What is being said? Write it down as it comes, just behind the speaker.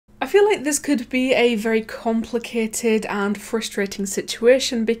feel like this could be a very complicated and frustrating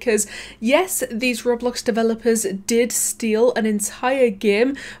situation because yes, these Roblox developers did steal an entire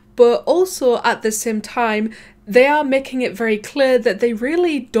game, but also at the same time, they are making it very clear that they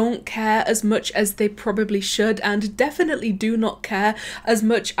really don't care as much as they probably should, and definitely do not care as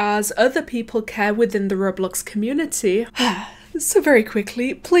much as other people care within the Roblox community. So very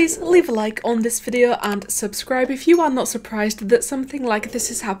quickly, please leave a like on this video and subscribe if you are not surprised that something like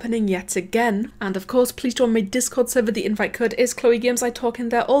this is happening yet again. And of course, please join my Discord server. The invite code is ChloeGames. I talk in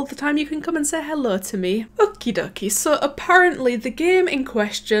there all the time. You can come and say hello to me. Okie dokie. So apparently the game in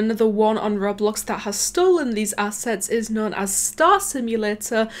question, the one on Roblox that has stolen these assets, is known as Star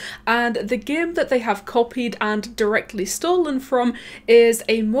Simulator, and the game that they have copied and directly stolen from is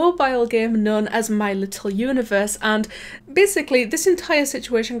a mobile game known as My Little Universe. And basically, this entire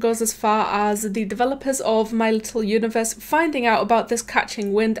situation goes as far as the developers of My Little Universe finding out about this,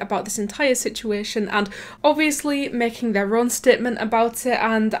 catching wind about this entire situation, and obviously making their own statement about it.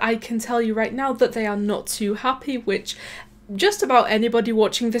 And I can tell you right now that they are not too happy, which just about anybody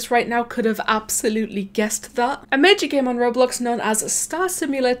watching this right now could have absolutely guessed that. A major game on Roblox known as Star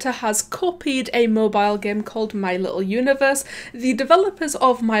Simulator has copied a mobile game called My Little Universe. The developers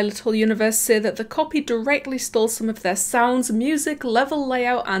of My Little Universe say that the copy directly stole some of their sounds, music, level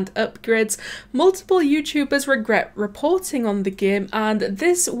layout and upgrades. Multiple YouTubers regret reporting on the game, and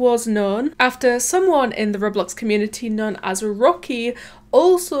this was known after someone in the Roblox community known as Rocky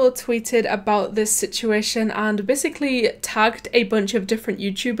also tweeted about this situation and basically tagged a bunch of different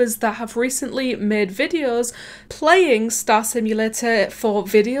YouTubers that have recently made videos playing Star Simulator for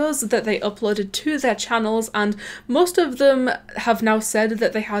videos that they uploaded to their channels, and most of them have now said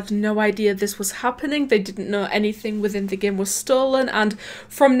that they had no idea this was happening. They didn't know anything within the game was stolen, and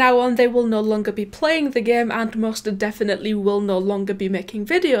from now on they will no longer be playing the game and most definitely will no longer be making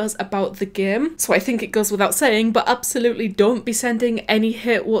videos about the game. So I think it goes without saying, but absolutely don't be sending any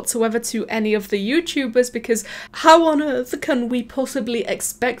hit whatsoever to any of the YouTubers, because how on earth can we possibly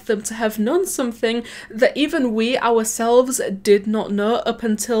expect them to have known something that even we ourselves did not know up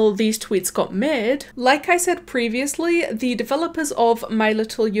until these tweets got made? Like I said previously, the developers of My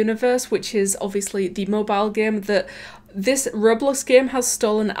Little Universe, which is obviously the mobile game that this Roblox game has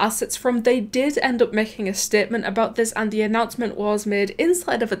stolen assets from, they did end up making a statement about this, and the announcement was made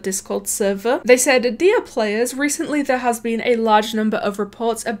inside of a Discord server. They said, "Dear players, recently there has been a large number of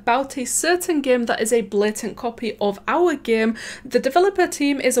reports about a certain game that is a blatant copy of our game. The developer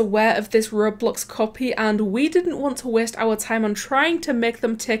team is aware of this Roblox copy, and we didn't want to waste our time on trying to make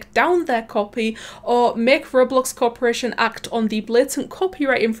them take down their copy or make Roblox Corporation act on the blatant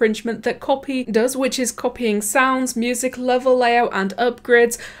copyright infringement that copy does, which is copying sounds, music, level layout and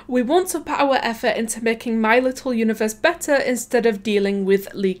upgrades. We want to put our effort into making My Little Universe better instead of dealing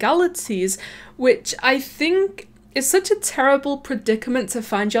with legalities," which I think is such a terrible predicament to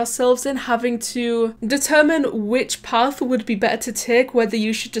find yourselves in, having to determine which path would be better to take, whether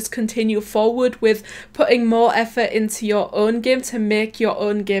you should just continue forward with putting more effort into your own game to make your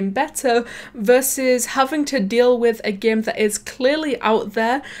own game better, versus having to deal with a game that is clearly out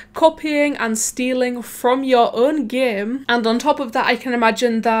there copying and stealing from your own game. And on top of that, I can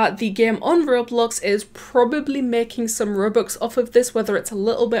imagine that the game on Roblox is probably making some Robux off of this, whether it's a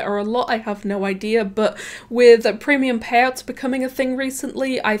little bit or a lot, I have no idea, but with premium payouts becoming a thing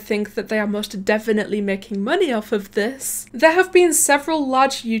recently, I think that they are most definitely making money off of this. There have been several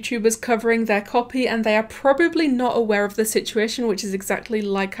large YouTubers covering their copy, and they are probably not aware of the situation, which is exactly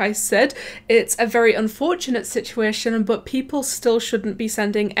like I said. It's a very unfortunate situation, but people still shouldn't be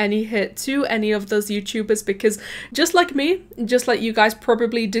sending any hate to any of those YouTubers, because just like me, just like you guys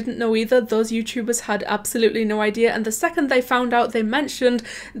probably didn't know either, those YouTubers had absolutely no idea, and the second they found out, they mentioned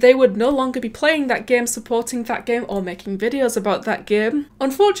they would no longer be playing that game, supporting that game, or making videos about that game.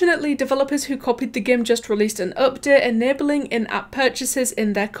 Unfortunately, developers who copied the game just released an update enabling in-app purchases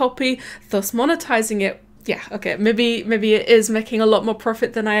in their copy, thus monetizing it. Yeah, okay, maybe it is making a lot more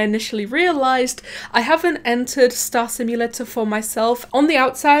profit than I initially realized. I haven't entered Star Simulator for myself. On the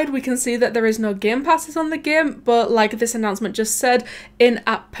outside, we can see that there is no game passes on the game, but like this announcement just said,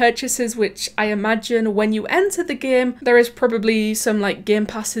 in-app purchases, which I imagine when you enter the game, there is probably some like game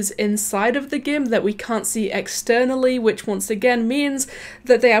passes inside of the game that we can't see externally, which once again means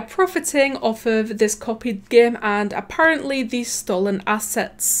that they are profiting off of this copied game and apparently these stolen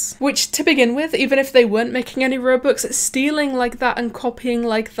assets. Which, to begin with, even if they weren't spent making any Robux, stealing like that and copying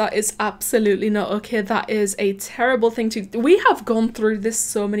like that is absolutely not okay. That is a terrible thing to do. We have gone through this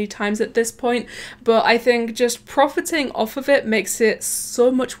so many times at this point, but I think just profiting off of it makes it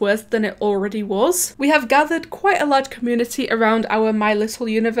so much worse than it already was. We have gathered quite a large community around our My Little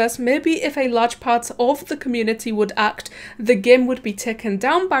Universe. Maybe if a large part of the community would act, the game would be taken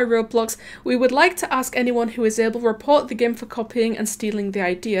down by Roblox. We would like to ask anyone who is able to report the game for copying and stealing the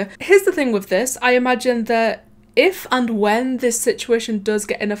idea. Here's the thing with this, I imagine that if and when this situation does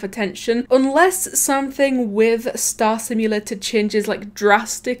get enough attention, unless something with Star Simulator changes like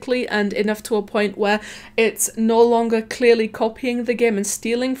drastically and enough to a point where it's no longer clearly copying the game and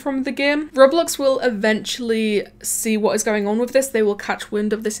stealing from the game, Roblox will eventually see what is going on with this. They will catch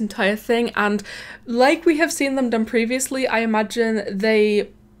wind of this entire thing, and like we have seen them done previously, I imagine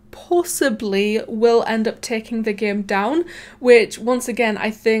they possibly will end up taking the game down, which once again I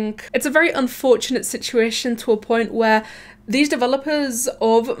think it's a very unfortunate situation to a point where these developers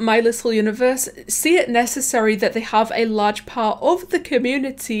of My Little Universe see it necessary that they have a large part of the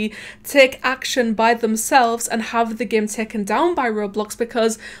community take action by themselves and have the game taken down by Roblox,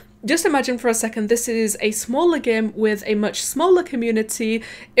 because just imagine for a second, this is a smaller game with a much smaller community.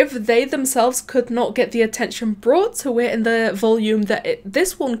 If they themselves could not get the attention brought to it in the volume that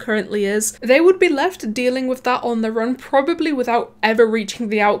this one currently is, they would be left dealing with that on their own, probably without ever reaching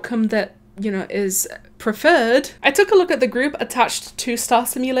the outcome that, you know, is preferred. I took a look at the group attached to Star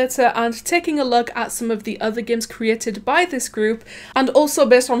Simulator and taking a look at some of the other games created by this group, and also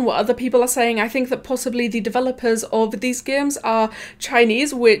based on what other people are saying, I think that possibly the developers of these games are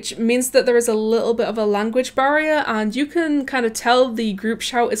Chinese, which means that there is a little bit of a language barrier, and you can kind of tell the group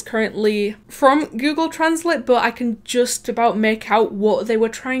shout is currently from Google Translate, but I can just about make out what they were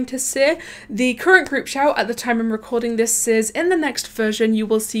trying to say. The current group shout at the time I'm recording this says, "In the next version you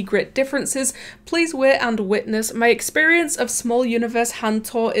will see great differences. Please wait and witness. My experience of Small Universe Hand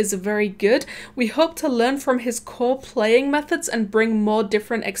Tour is very good. We hope to learn from his core playing methods and bring more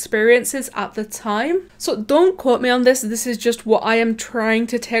different experiences at the time." So don't quote me on this. This is just what I am trying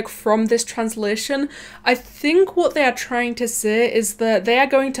to take from this translation. I think what they are trying to say is that they are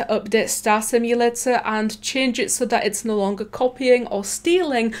going to update Star Simulator and change it so that it's no longer copying or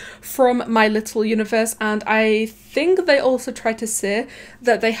stealing from My Little Universe, and I think they also try to say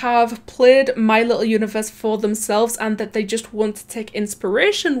that they have played My Little Universe for themselves and that they just want to take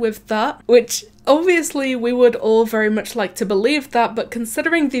inspiration with that, which obviously we would all very much like to believe that, but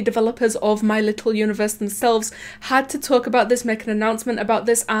considering the developers of My Little Universe themselves had to talk about this, make an announcement about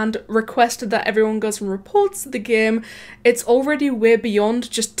this, and request that everyone goes and reports the game, it's already way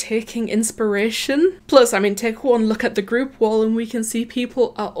beyond just taking inspiration. Plus, I mean, take one look at the group wall and we can see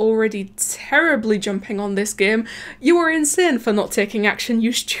people are already terribly jumping on this game. You are insane for not taking action,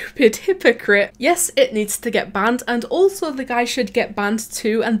 you stupid hypocrite. Yes, it needs to get banned, and also the guy should get banned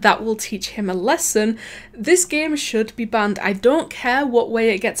too, and that will teach him a lesson. This game should be banned. I don't care what way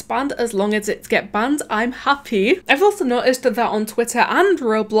it gets banned, as long as it gets banned, I'm happy. I've also noticed that on Twitter and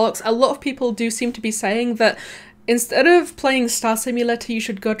Roblox, a lot of people do seem to be saying that instead of playing Star Simulator, you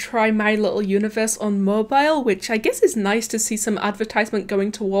should go try My Little Universe on mobile, which I guess is nice to see some advertisement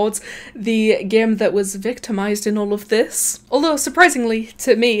going towards the game that was victimized in all of this. Although, surprisingly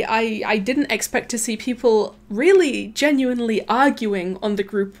to me, I didn't expect to see people really genuinely arguing on the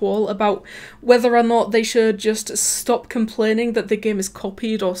group wall about whether or not they should just stop complaining that the game is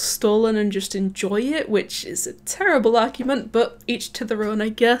copied or stolen and just enjoy it, which is a terrible argument, but each to their own, I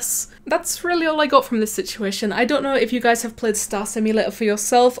guess. That's really all I got from this situation. I don't know if you guys have played Star Simulator for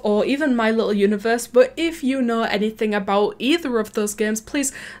yourself or even My Little Universe, but if you know anything about either of those games,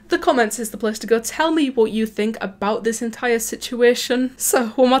 please, the comments is the place to go. Tell me what you think about this entire situation. So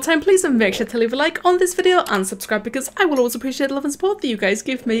one more time, please, and make sure to leave a like on this video and subscribe, because I will always appreciate the love and support that you guys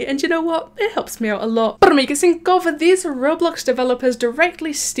give me, and you know what, it helps me out a lot. But I'm think of these Roblox developers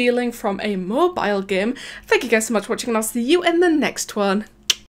directly stealing from a mobile game. Thank you guys so much for watching, and I'll see you in the next one.